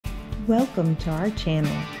Welcome to our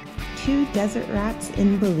channel, Two Desert Rats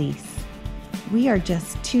in Belize. We are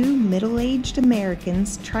just two middle-aged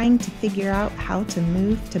Americans trying to figure out how to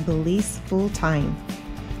move to Belize full-time.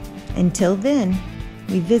 Until then,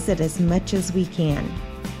 we visit as much as we can.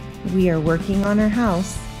 We are working on our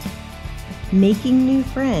house, making new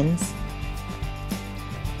friends,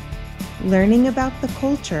 learning about the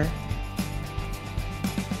culture,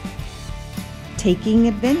 taking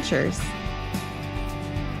adventures,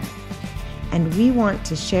 and we want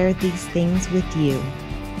to share these things with you.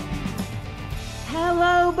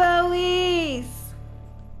 Hello, Belize!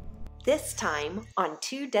 This time on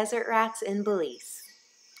Two Desert Rats in Belize.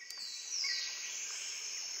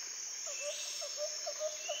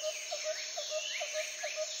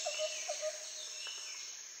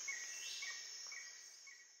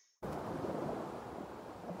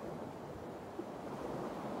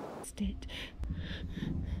 It.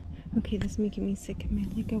 Okay, this is making me sick.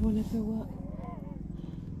 I want to throw up.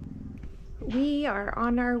 We are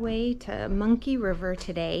on our way to Monkey River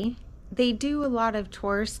today. They do a lot of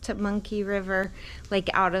tours to Monkey River, like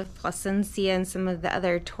out of Placencia and some of the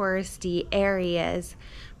other touristy areas,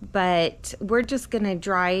 but we're just gonna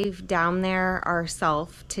drive down there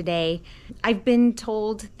ourselves today. I've been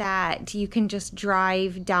told that you can just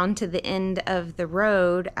drive down to the end of the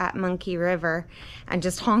road at Monkey River and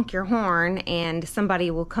just honk your horn and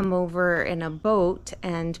somebody will come over in a boat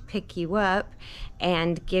and pick you up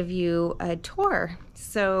and give you a tour.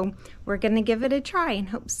 So we're gonna give it a try and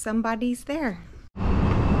hope somebody's there.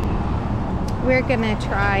 We're gonna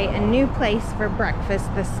try a new place for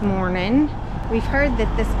breakfast this morning. We've heard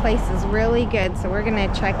that this place is really good, so we're gonna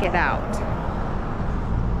check it out.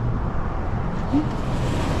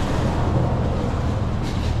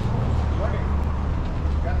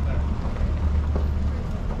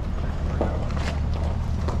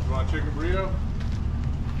 You want a chicken burrito?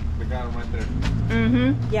 They got them right there.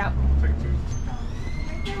 Mm-hmm, yep. Take two.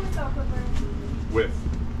 With.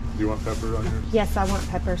 Do you want pepper on yours? Yes, I want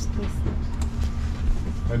peppers, please.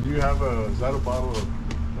 And do you have is that a bottle of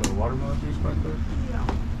watermelon juice right there? Yeah.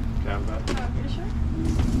 Can I have that? You sure?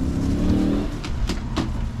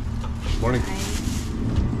 Morning.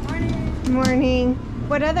 Morning. Morning.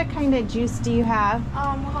 What other kind of juice do you have? We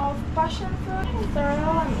have passion fruit,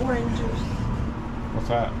 sorrel, and orange juice. What's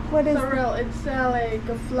that? What is Sorrel, it's like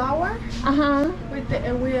a flour Uh-huh. with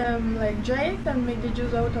like dry it and make the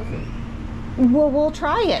juice out of it. Well, we'll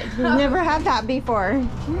try it. We've never had that before.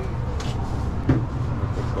 Looks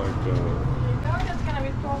like Here you go, that's gonna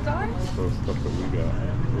be $12. the stuff that we got.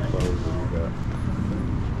 The flowers that we got.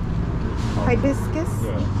 Hibiscus?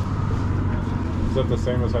 Yeah. Is that the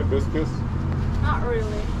same as hibiscus? Not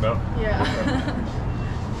really. No? Yeah.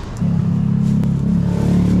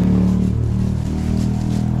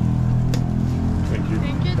 Thank you.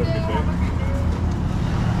 Thank you, Have a good Dave. day. Have a good day.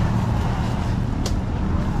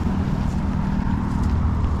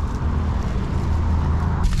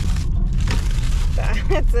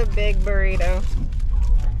 That's a big burrito.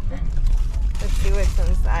 Let's see what's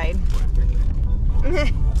inside.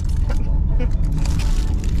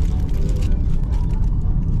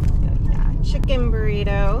 Yeah, chicken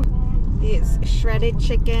burrito. These shredded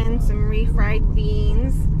chicken, some refried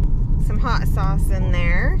beans, some hot sauce in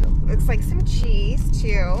there. Looks like some cheese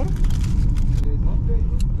too.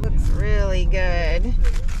 Looks really good.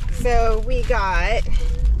 So we got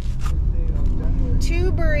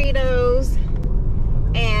 2 burritos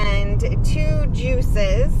and 2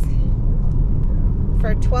 juices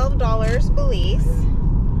for $12 Belize,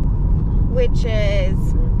 which is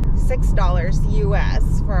 $6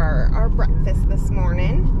 US for our breakfast this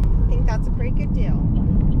morning. I think that's a pretty good deal.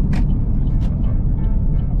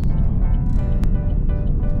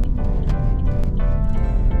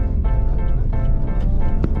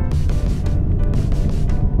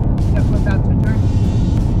 Yep, we're about to turn.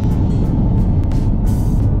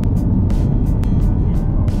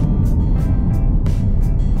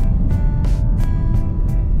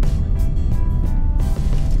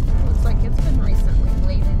 Looks like it's been recently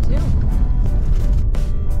bladed too.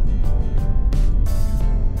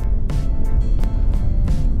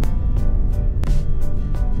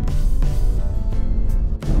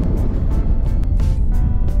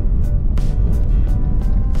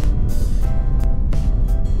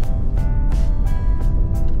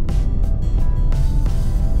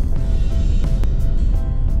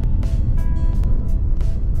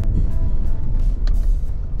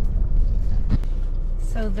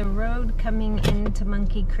 So the road coming into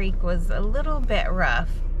Monkey Creek was a little bit rough,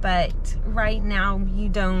 but right now you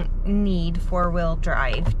don't need four-wheel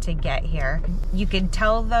drive to get here. You could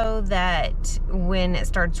tell though that when it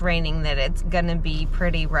starts raining that it's gonna be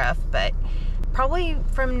pretty rough, but probably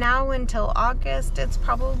from now until August it's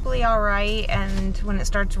probably all right, and when it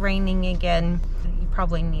starts raining again you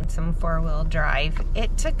probably need some four-wheel drive.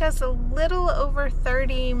 It took us a little over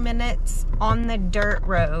 30 minutes on the dirt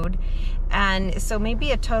road, and so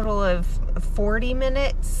maybe a total of 40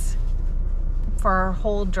 minutes for our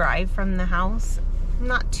whole drive from the house.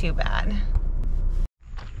 Not too bad.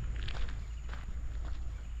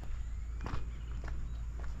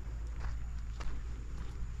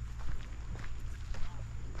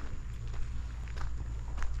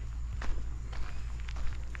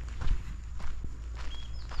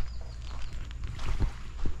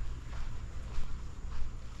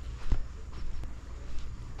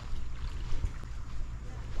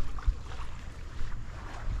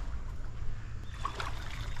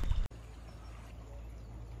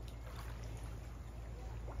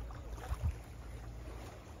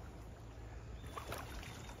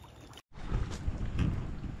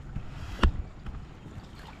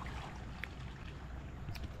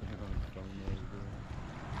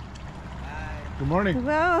 Good morning.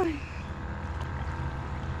 Hello.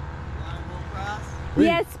 Please.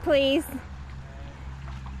 Yes, please.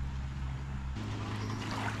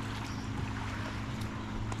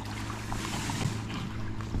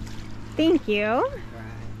 Thank you.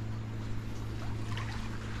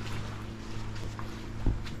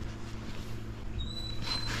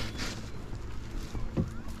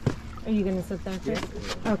 Are you gonna sit there first?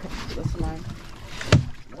 Yeah. Okay. That's mine.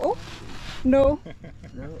 Oh, no.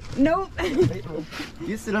 No. Nope.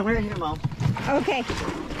 You sit over here, Mom. Okay.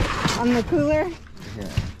 On the cooler? Yeah.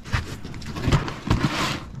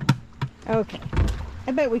 Okay.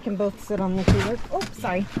 I bet we can both sit on the cooler. Oh,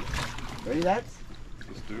 sorry. Ready, lads?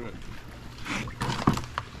 Let's do it.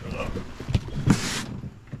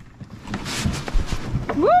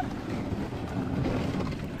 Whoop.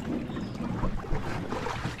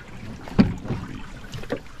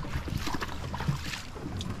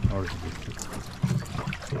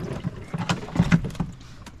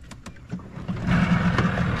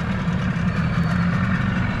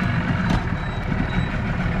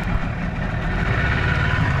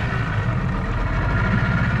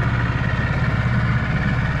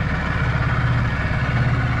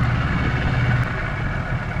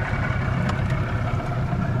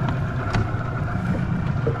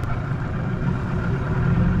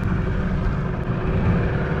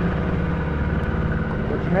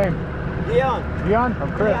 What's your name? Leon. Leon?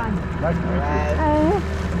 I'm Chris. Leon. Nice to meet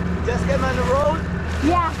you. Just came on the road.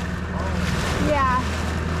 Yeah. Yeah.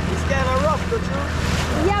 It's kind of rough, don't you?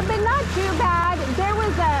 Yeah, but not too bad. There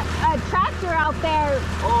was a tractor out there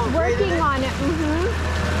working grading it? on it.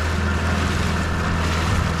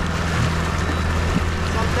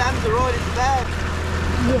 Sometimes the road is bad.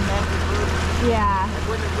 Yeah. And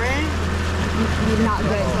when it rains, Not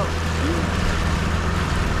good.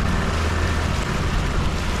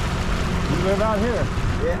 You live out here?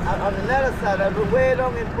 yeah, on the other side, I've been way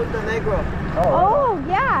along in Punta Negro. Oh,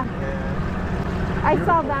 yeah. Yeah. I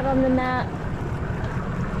saw that on the map.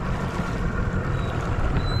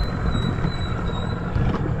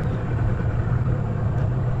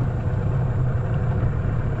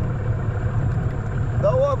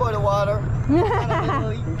 Don't worry about the water.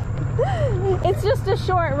 It's just a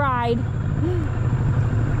short ride.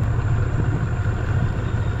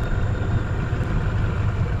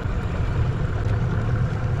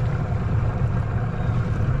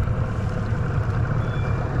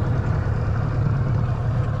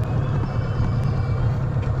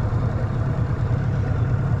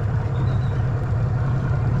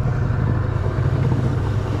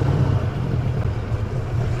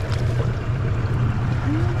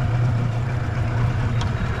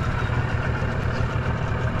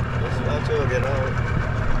 Get out.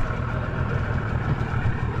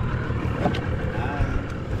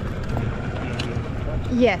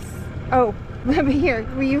 Yes. Oh, let me here.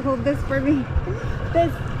 Will you hold this for me?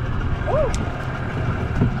 This. Oh.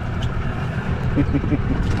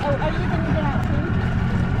 Oh, are you gonna get out too?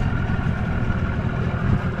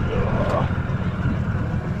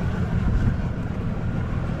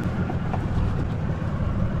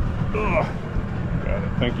 Got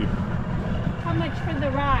it. Thank you. How much for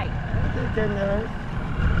the ride? $10.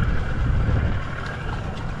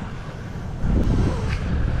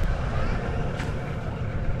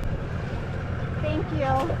 Thank you.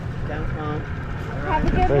 Thanks, Mom. Have a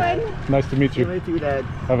good Hey, one. nice to meet You you. too, Dad.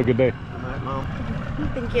 Have a good day. All right, Mom.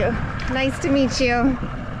 Thank you. Nice to meet you.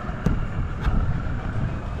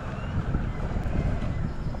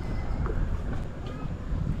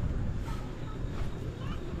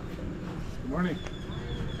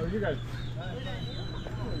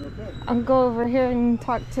 I'll go over here and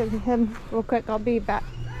talk to him real quick. I'll be back.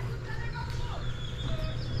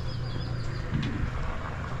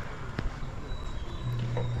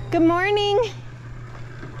 Good morning.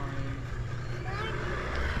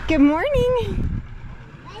 Good morning.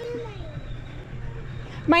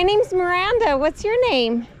 My name's Miranda. What's your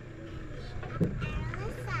name?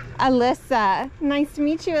 Alyssa. Nice to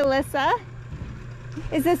meet you, Alyssa.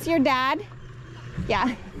 Is this your dad?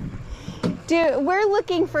 Yeah. We're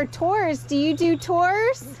looking for tours. Do you do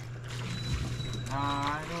tours?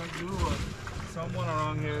 I don't do it. Someone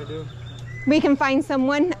around here do. We can find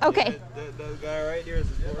someone? Okay. Yeah, the guy right there is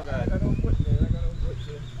the tour guide.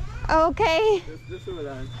 Okay. This over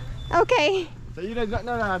there. Okay. So you don't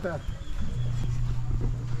know that.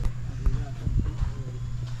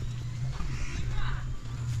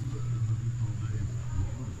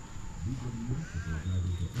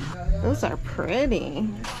 Those are pretty.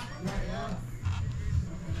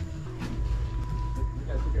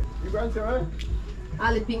 You guys alright?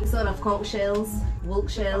 All the pink sort of conch shells, wolk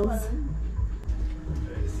shells.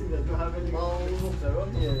 See, they don't have any bowls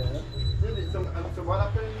around here, yeah? So what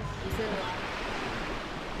happened?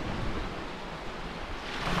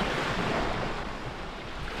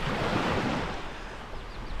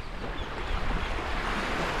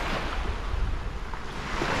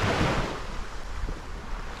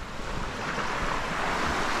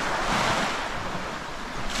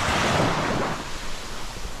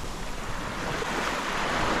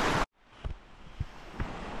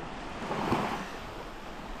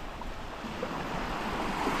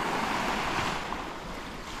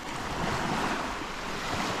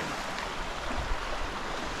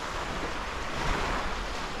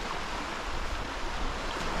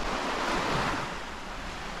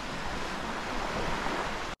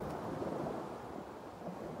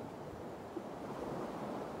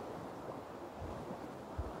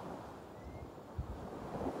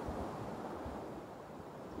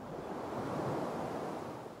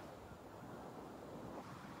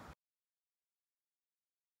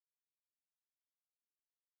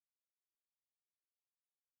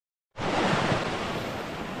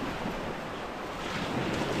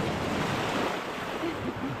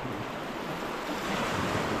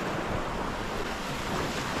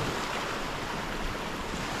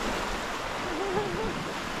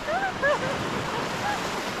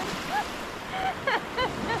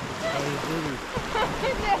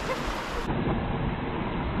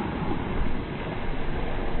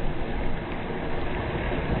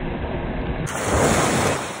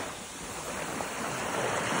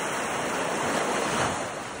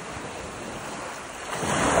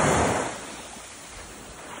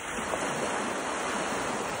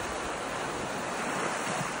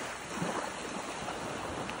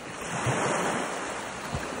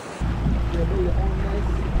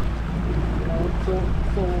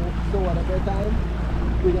 So at every time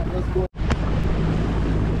we got this go.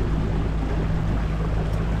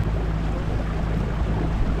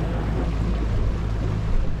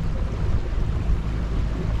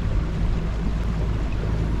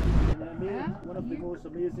 One of the most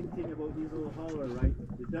amazing thing about these little hauler, right?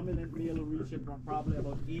 The dominant male will reach probably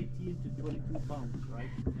about 18 to 22 pounds, right?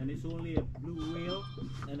 And it's only a blue whale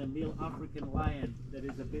and a male African lion that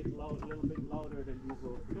is a bit loud, little bit louder than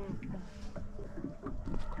usual.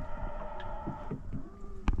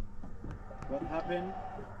 What happened?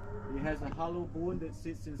 It has a hollow bone that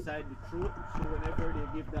sits inside the throat, so whenever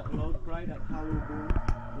they give that loud cry, that hollow bone,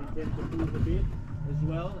 they tend to move a bit as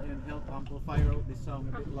well and help amplify out the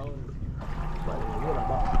sound a bit louder.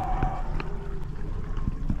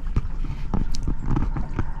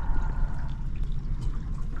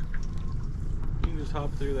 You can just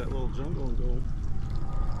hop through that little jungle and go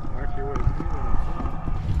mark your way through.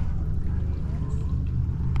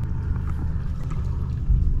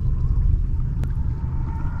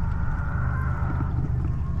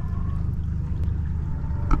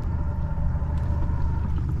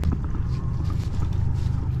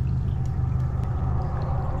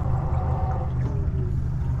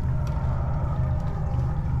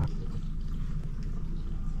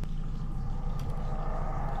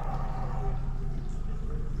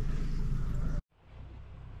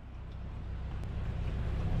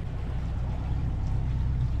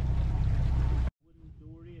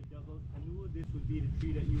 This would be the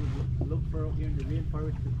tree that you would look for out here in the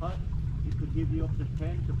rainforest to cut. It could give you up to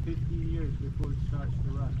 10 to 15 years before it starts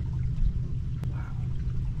to rot.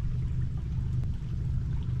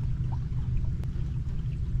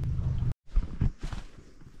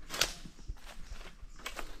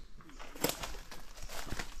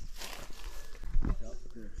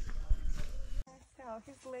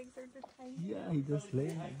 his legs are the tiny. Yeah, he just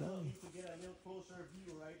laying it down. Need to get a little closer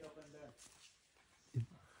view right up and there.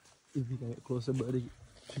 If you can get closer, buddy, you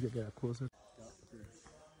can get closer.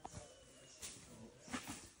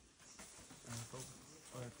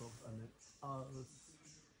 And then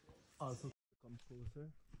also come closer.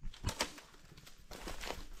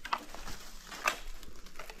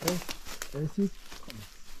 Hey, see?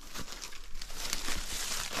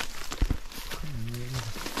 Come here.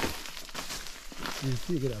 You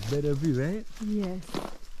see, you get a better view, right? Yes.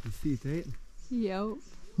 You see it, right? Yep.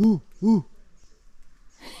 Ooh, ooh.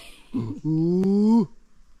 Ooh.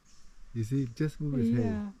 You see, just move his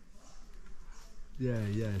head.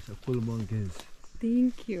 Yeah, it's a full monkeys.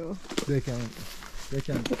 Thank you. They can go up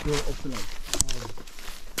to like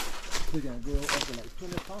they can go up to like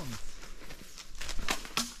 20 pounds.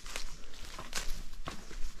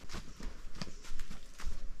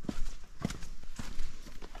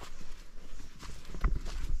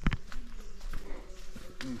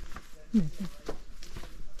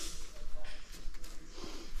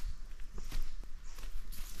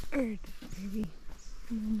 Earth, baby.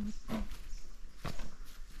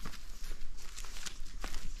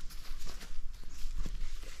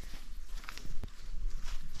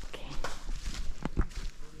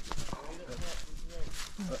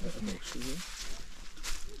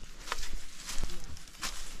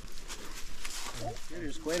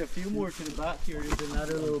 There's quite a few more to the back here. There's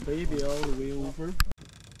another little baby all the way over.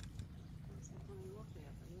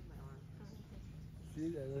 See,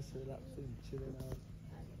 they're just relaxing, chilling out.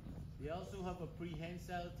 They also have a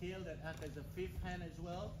prehensile tail that acts as a fifth hand as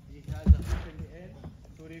well. It has a hook in the end,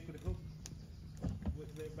 so they could hook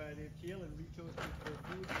by their tail and reach out to their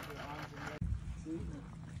food with their arms and legs.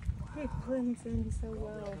 It blends in so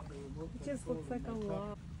well. It just looks like a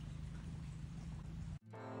log.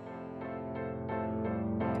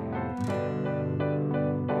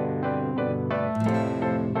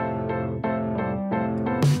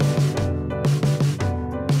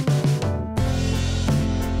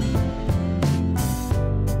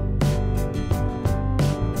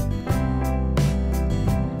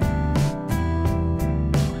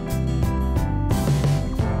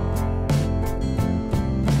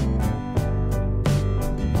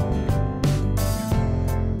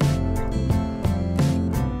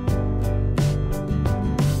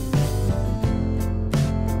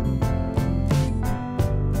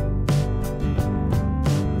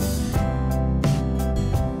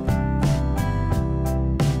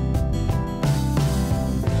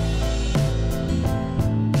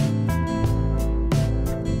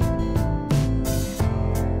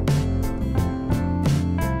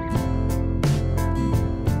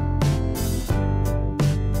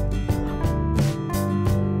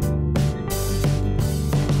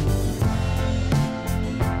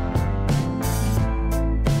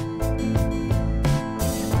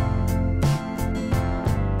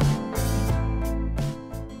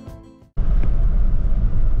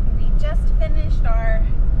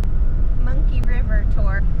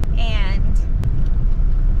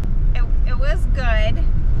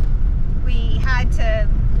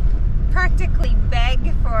 Practically beg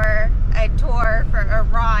for a tour, for a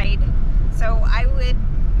ride, so I would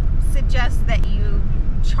suggest that you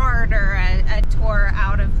charter a tour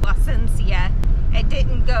out of Placencia. It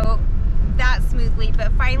didn't go that smoothly,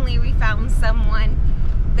 but finally we found someone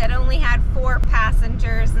that only had 4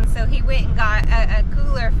 passengers, and so he went and got a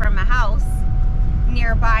cooler from a house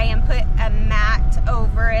nearby and put a mat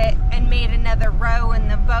over it and made another row in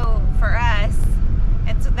the boat for us,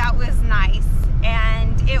 and so that was nice.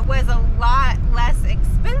 And it was a lot less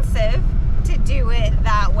expensive to do it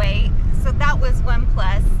that way, so that was one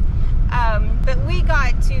plus. But we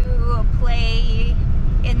got to play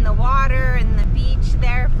in the water and the beach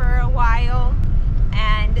there for a while,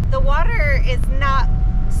 and the water is not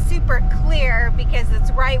super clear because it's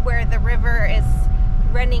right where the river is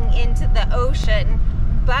running into the ocean,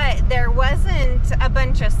 but there wasn't a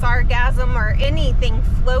bunch of sargassum or anything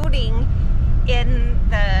floating in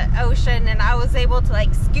the ocean, and I was able to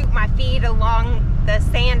like scoot my feet along the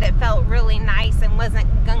sand. It felt really nice and wasn't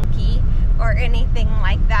gunky or anything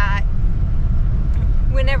like that.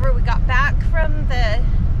 Whenever we got back from the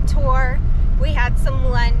tour, we had some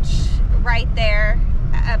lunch right there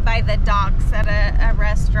by the docks at a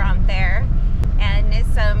restaurant there, and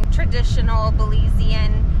it's some traditional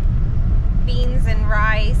Belizean beans and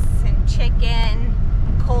rice and chicken,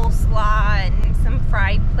 coleslaw, and some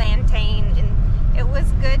fried plantain, and it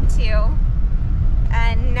was good too.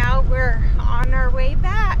 And now we're on our way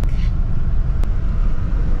back.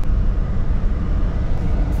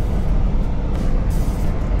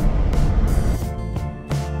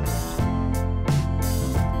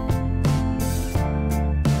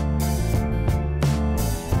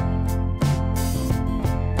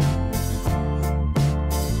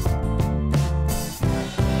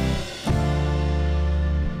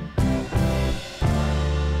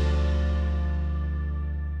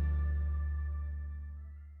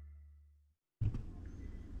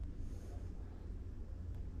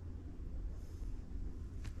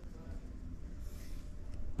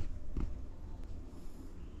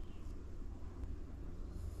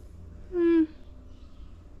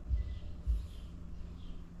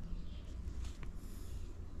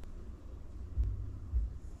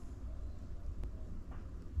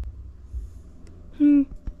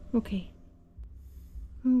 Okay.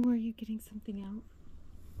 Oh, are you getting something out?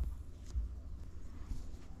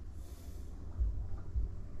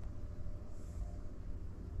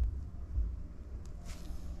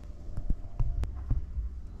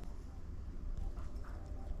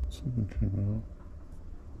 Something came out.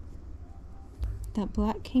 That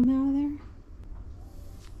black came out of there?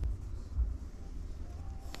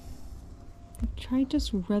 Try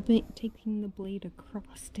just rubbing, taking the blade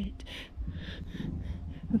across it.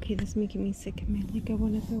 Okay, this is making me sick in my leg. I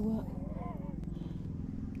want to throw up.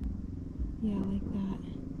 Yeah, like that.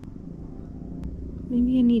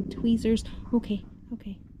 Maybe I need tweezers. Okay,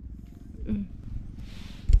 okay.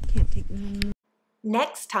 Can't take them anymore.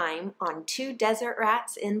 Next time on Two Desert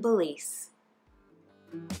Rats in Belize.